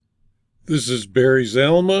This is Barry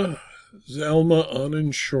Zalma on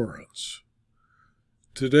insurance.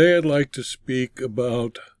 Today I'd like to speak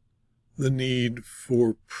about the need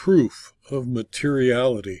for proof of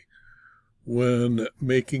materiality when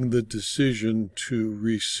making the decision to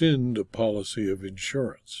rescind a policy of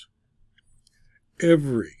insurance.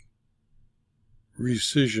 Every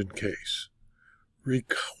rescission case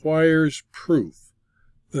requires proof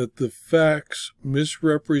that the facts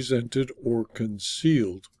misrepresented or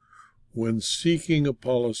concealed when seeking a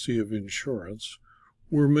policy of insurance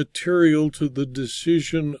were material to the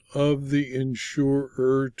decision of the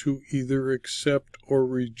insurer to either accept or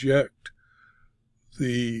reject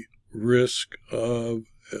the risk of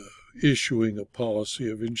issuing a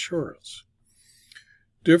policy of insurance.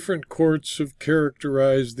 Different courts have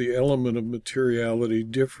characterized the element of materiality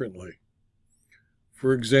differently.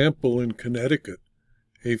 For example, in Connecticut,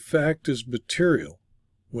 a fact is material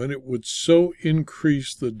when it would so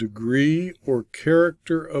increase the degree or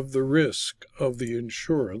character of the risk of the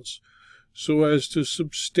insurance so as to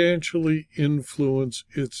substantially influence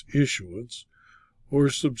its issuance or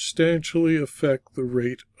substantially affect the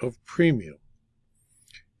rate of premium.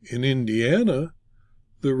 In Indiana,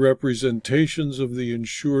 the representations of the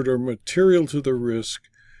insured are material to the risk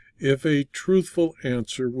if a truthful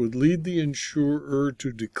answer would lead the insurer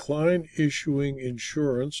to decline issuing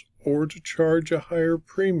insurance or to charge a higher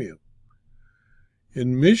premium.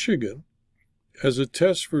 In Michigan, as a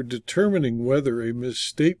test for determining whether a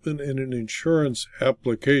misstatement in an insurance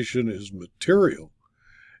application is material,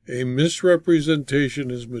 a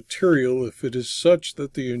misrepresentation is material if it is such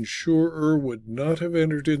that the insurer would not have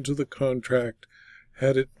entered into the contract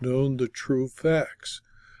had it known the true facts.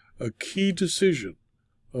 A key decision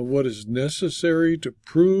on what is necessary to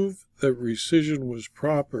prove that rescission was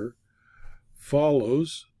proper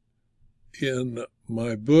follows in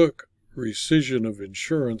my book, Rescission of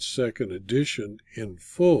Insurance, 2nd edition, in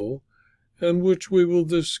full, and which we will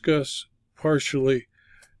discuss partially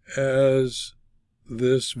as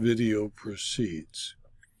this video proceeds.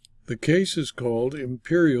 The case is called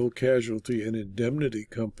Imperial Casualty and Indemnity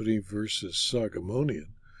Company v.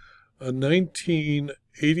 Sagamonian, a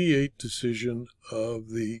 1988 decision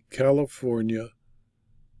of the California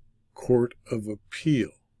Court of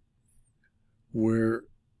Appeal, where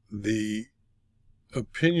the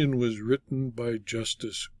opinion was written by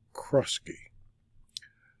Justice Krosky.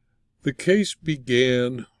 The case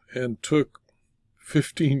began and took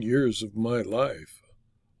 15 years of my life,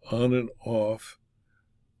 on and off,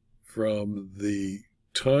 from the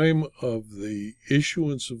time of the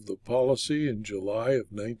issuance of the policy in July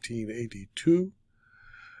of 1982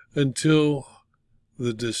 until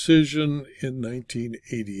the decision in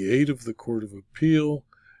 1988 of the Court of Appeal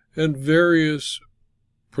and various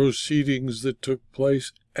proceedings that took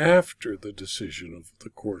place after the decision of the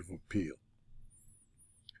Court of Appeal.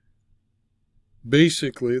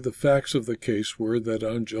 Basically, the facts of the case were that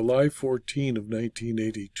on July 14 of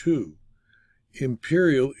 1982,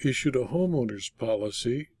 Imperial issued a homeowner's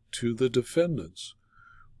policy to the defendants,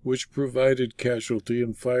 which provided casualty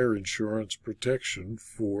and fire insurance protection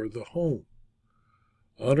for the home.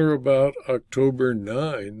 On or about October 9,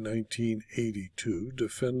 1982,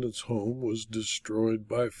 defendant's home was destroyed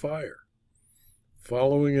by fire.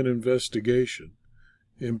 Following an investigation,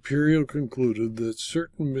 Imperial concluded that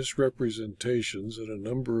certain misrepresentations and a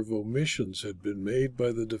number of omissions had been made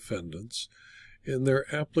by the defendants in their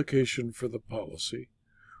application for the policy,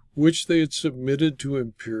 which they had submitted to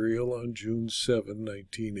Imperial on June 7,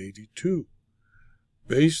 1982.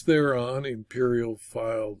 Based thereon, Imperial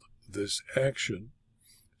filed this action,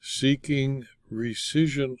 seeking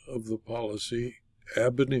rescission of the policy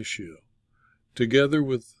ab initio, together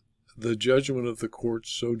with the judgment of the court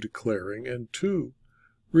so declaring, and 2,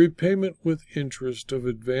 repayment with interest of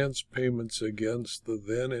advance payments against the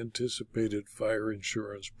then anticipated fire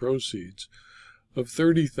insurance proceeds of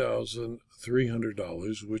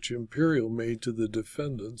 $30,300, which Imperial made to the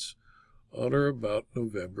defendants on or about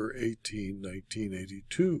November 18,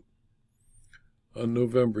 1982. On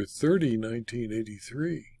November 30,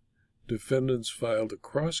 1983, defendants filed a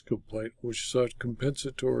cross-complaint which sought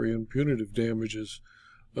compensatory and punitive damages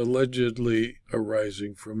allegedly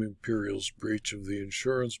arising from Imperial's breach of the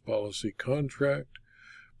insurance policy contract,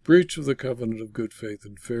 breach of the covenant of good faith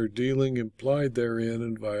and fair dealing implied therein,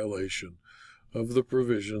 and violation of the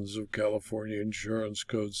provisions of California Insurance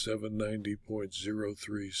Code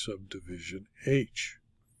 790.03 subdivision H.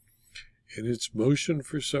 In its motion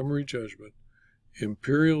for summary judgment,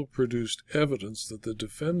 Imperial produced evidence that the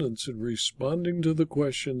defendants, in responding to the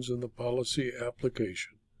questions in the policy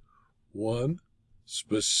application, 1.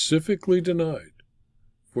 Specifically denied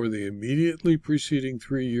for the immediately preceding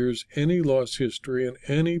 3 years any loss history and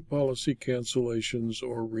any policy cancellations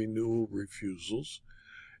or renewal refusals,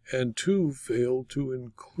 and 2, failed to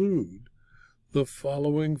include the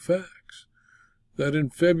following facts: that in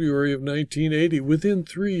February of 1980, within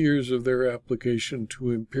 3 years of their application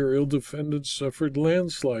to Imperial, defendants suffered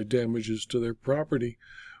landslide damages to their property,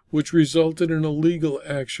 which resulted in a legal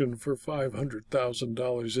action for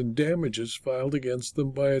 $500,000 in damages filed against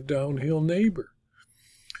them by a downhill neighbor.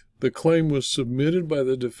 The claim was submitted by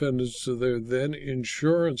the defendants to their then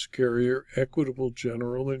insurance carrier, Equitable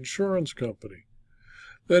General Insurance Company.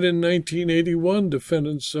 That in 1981,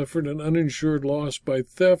 defendants suffered an uninsured loss by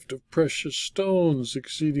theft of precious stones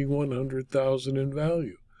exceeding $100,000 in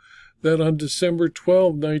value. That on December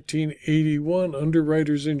 12, 1981,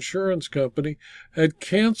 Underwriters Insurance Company had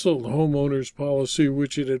canceled homeowners' policy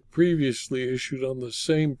which it had previously issued on the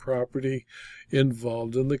same property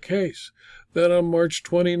involved in the case. That on March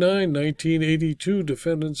 29, 1982,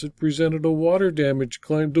 defendants had presented a water damage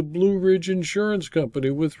claim to Blue Ridge Insurance Company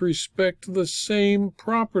with respect to the same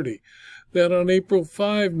property. That on April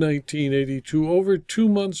 5, 1982, over 2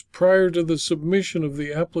 months prior to the submission of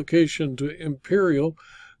the application to Imperial,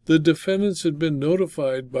 the defendants had been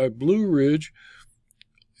notified by Blue Ridge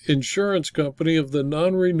Insurance Company of the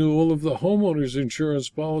non-renewal of the homeowner's insurance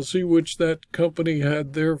policy which that company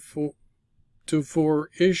had therefore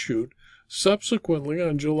issued. Subsequently,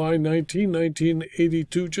 on July 19,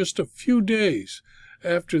 1982, just a few days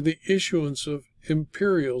after the issuance of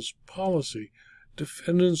Imperial's policy,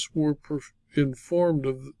 defendants were informed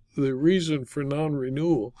of the reason for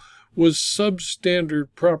non-renewal was substandard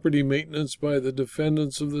property maintenance by the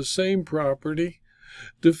defendants of the same property.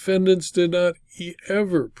 Defendants did not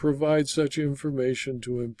ever provide such information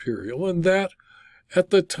to Imperial, and that at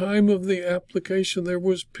the time of the application there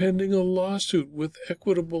was pending a lawsuit with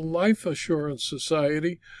Equitable Life Assurance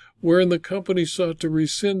Society, wherein the company sought to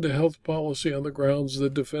rescind a health policy on the grounds the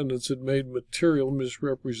defendants had made material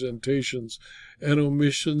misrepresentations and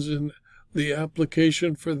omissions in the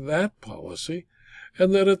application for that policy,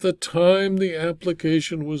 and that at the time the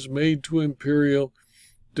application was made to Imperial,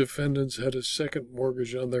 defendants had a second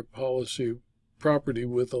mortgage on their property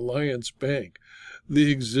with Alliance Bank. The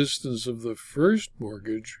existence of the first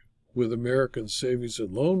mortgage with American Savings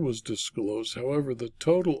and Loan was disclosed. However, the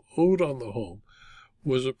total owed on the home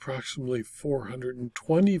was approximately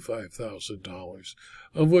 $425,000,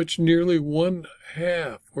 of which nearly one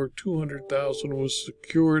half, or $200,000, was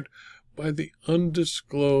secured by the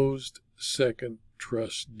undisclosed second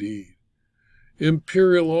trust deed.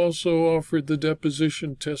 Imperial also offered the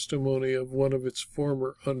deposition testimony of one of its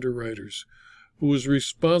former underwriters, who was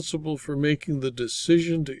responsible for making the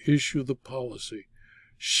decision to issue the policy.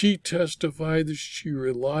 She testified that she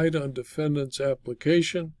relied on defendants'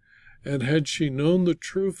 application, and had she known the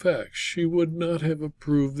true facts, she would not have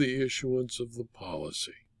approved the issuance of the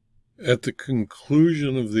policy. At the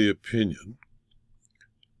conclusion of the opinion,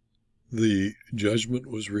 the judgment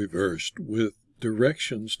was reversed with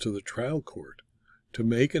directions to the trial court to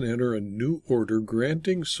make and enter a new order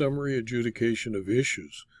granting summary adjudication of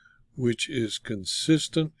issues, which is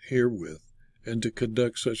consistent herewith, and to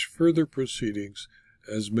conduct such further proceedings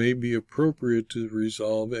as may be appropriate to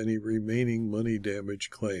resolve any remaining money damage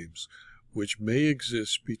claims which may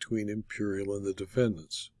exist between Imperial and the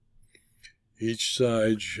defendants. Each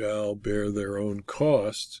side shall bear their own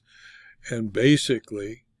costs, and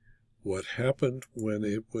basically what happened when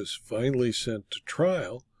it was finally sent to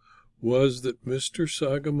trial was that Mr.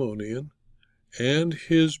 Sagamonian and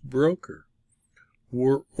his broker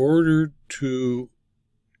were ordered to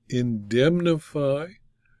indemnify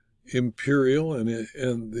Imperial and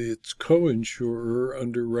its co-insurer,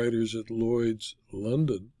 Underwriters at Lloyd's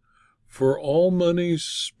London, for all monies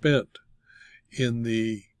spent in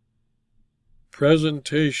the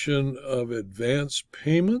presentation of advance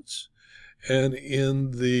payments and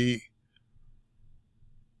in the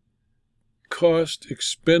cost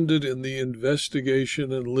expended in the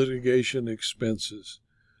investigation and litigation expenses.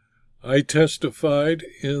 I testified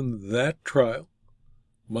in that trial.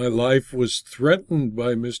 My life was threatened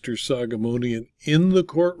by Mr. Sagamonian in the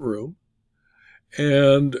courtroom,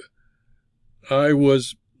 and I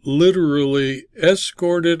was literally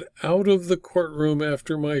escorted out of the courtroom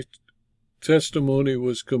after my testimony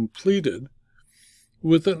was completed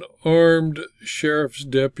with an armed sheriff's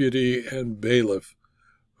deputy and bailiff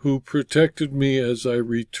who protected me as I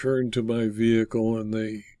returned to my vehicle, and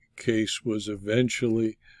the case was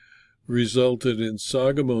eventually resulted in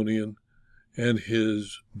Sagamonian and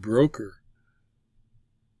his broker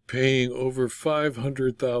paying over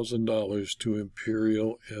 $500,000 to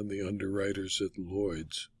Imperial and the underwriters at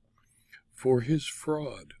Lloyd's for his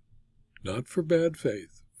fraud, not for bad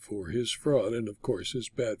faith, for his fraud, and of course his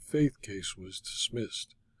bad faith case was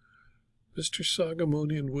dismissed. Mr.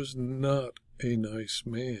 Sogomonian was not a nice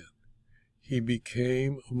man. He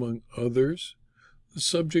became, among others, the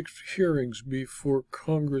subject of hearings before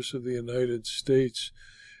Congress of the United States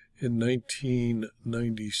in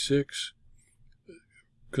 1996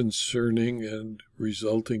 concerning and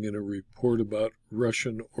resulting in a report about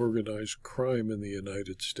Russian organized crime in the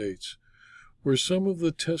United States, where some of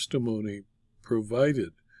the testimony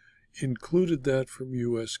provided included that from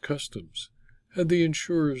U.S. Customs. Had the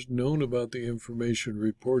insurers known about the information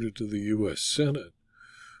reported to the U.S. Senate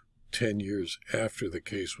 10 years after the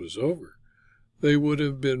case was over, they would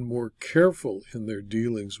have been more careful in their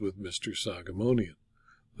dealings with Mr. Sogomonian.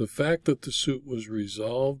 The fact that the suit was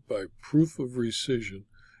resolved by proof of rescission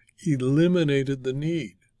eliminated the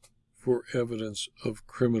need for evidence of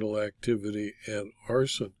criminal activity and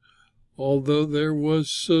arson, although there was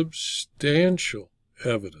substantial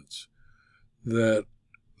evidence that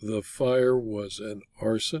the fire was an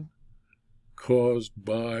arson caused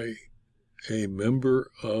by a member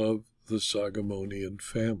of the Sogomonian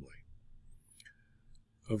family.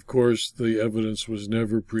 Of course, the evidence was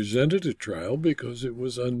never presented at trial because it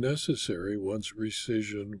was unnecessary once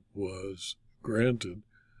rescission was granted,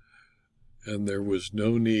 and there was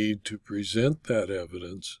no need to present that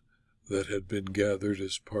evidence that had been gathered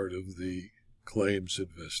as part of the claims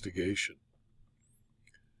investigation.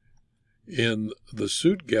 In the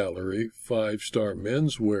suit gallery, Five Star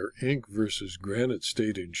Menswear, Inc. versus Granite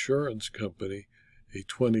State Insurance Company, a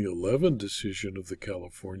 2011 decision of the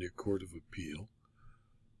California Court of Appeal,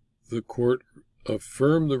 the court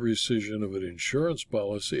affirmed the rescission of an insurance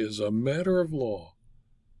policy as a matter of law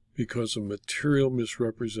because of material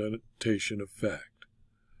misrepresentation of fact.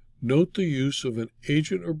 Note the use of an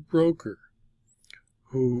agent or broker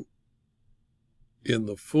who, in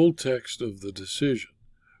the full text of the decision,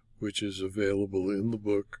 which is available in the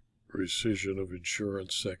book Rescission of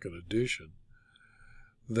Insurance, 2nd edition,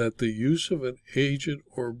 that the use of an agent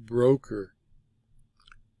or broker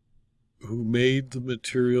who made the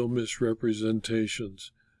material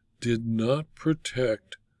misrepresentations did not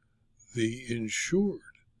protect the insured,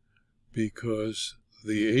 because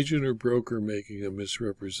the agent or broker making a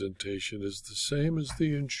misrepresentation is the same as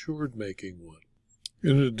the insured making one.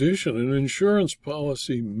 In addition, an insurance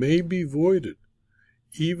policy may be voided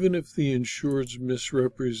even if the insured's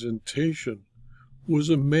misrepresentation was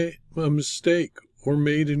a mistake or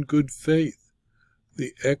made in good faith.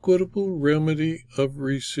 The equitable remedy of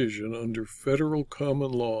rescission under federal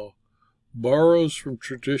common law borrows from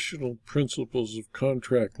traditional principles of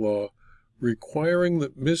contract law, requiring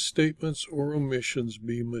that misstatements or omissions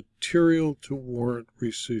be material to warrant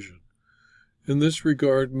rescission. In this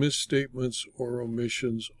regard, misstatements or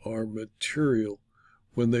omissions are material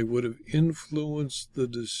when they would have influenced the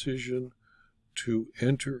decision to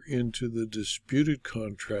enter into the disputed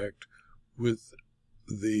contract with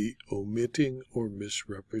the omitting or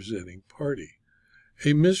misrepresenting party.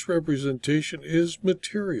 A misrepresentation is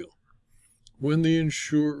material when the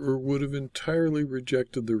insurer would have entirely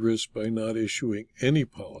rejected the risk by not issuing any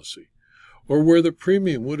policy, or where the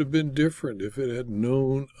premium would have been different if it had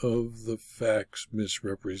known of the facts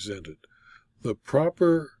misrepresented. The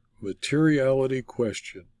proper materiality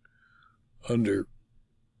question under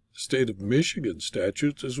State of Michigan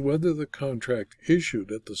statutes is whether the contract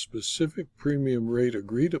issued at the specific premium rate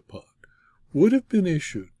agreed upon would have been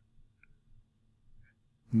issued,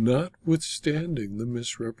 notwithstanding the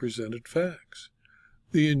misrepresented facts.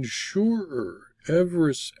 The insurer,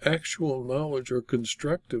 Everest's actual knowledge or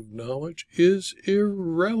constructive knowledge is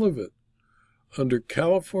irrelevant. Under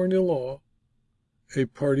California law, a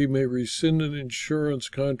party may rescind an insurance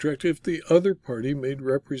contract if the other party made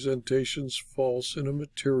representations false in a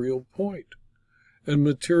material point, and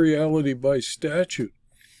materiality by statute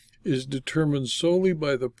is determined solely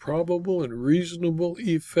by the probable and reasonable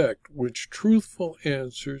effect which truthful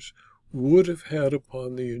answers would have had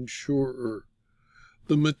upon the insurer.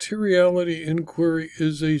 The materiality inquiry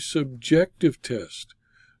is a subjective test,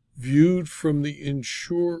 viewed from the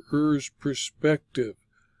insurer's perspective.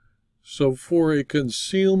 So for a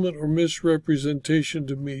concealment or misrepresentation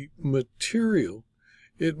to be material,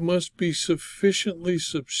 it must be sufficiently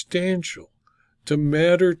substantial to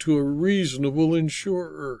matter to a reasonable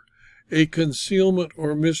insurer. A concealment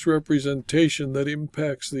or misrepresentation that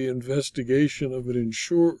impacts the investigation of an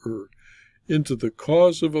insurer into the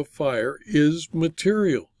cause of a fire is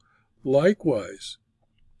material. Likewise,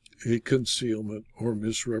 a concealment or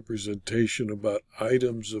misrepresentation about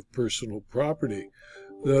items of personal property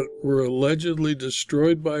that were allegedly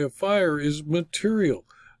destroyed by a fire is material,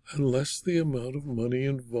 unless the amount of money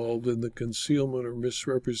involved in the concealment or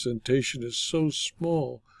misrepresentation is so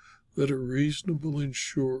small that a reasonable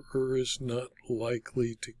insurer is not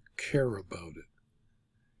likely to care about it.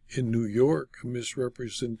 In New York, a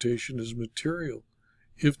misrepresentation is material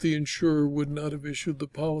if the insurer would not have issued the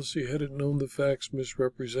policy had it known the facts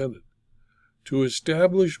misrepresented. To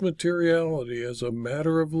establish materiality as a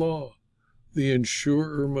matter of law, the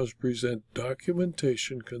insurer must present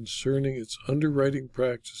documentation concerning its underwriting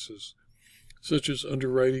practices, such as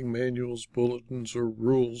underwriting manuals, bulletins, or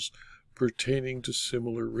rules pertaining to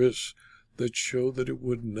similar risks that show that it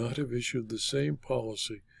would not have issued the same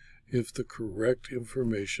policy if the correct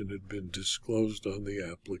information had been disclosed on the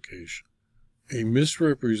application. A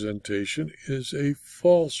misrepresentation is a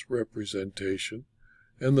false representation,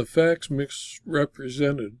 and the facts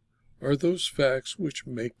misrepresented are those facts which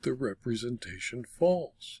make the representation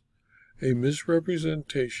false. A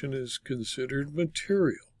misrepresentation is considered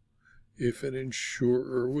material if an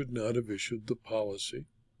insurer would not have issued the policy,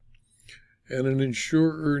 and an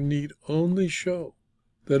insurer need only show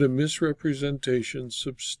that a misrepresentation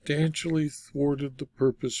substantially thwarted the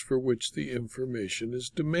purpose for which the information is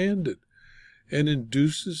demanded and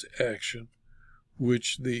induces action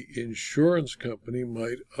which the insurance company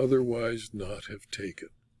might otherwise not have taken.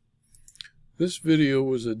 This video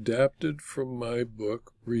was adapted from my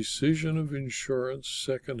book, Rescission of Insurance,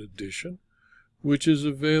 2nd edition, which is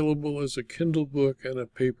available as a Kindle book and a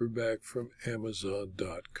paperback from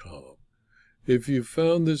Amazon.com. If you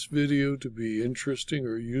found this video to be interesting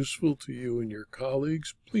or useful to you and your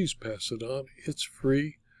colleagues, please pass it on. It's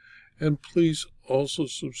free. And please also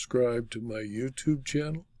subscribe to my YouTube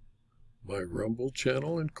channel, my Rumble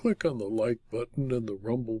channel, and click on the like button and the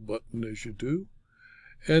Rumble button as you do,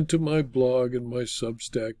 and to my blog and my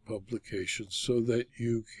Substack publications so that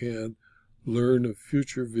you can learn of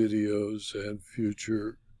future videos and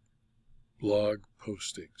future blog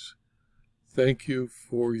postings. Thank you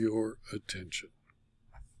for your attention.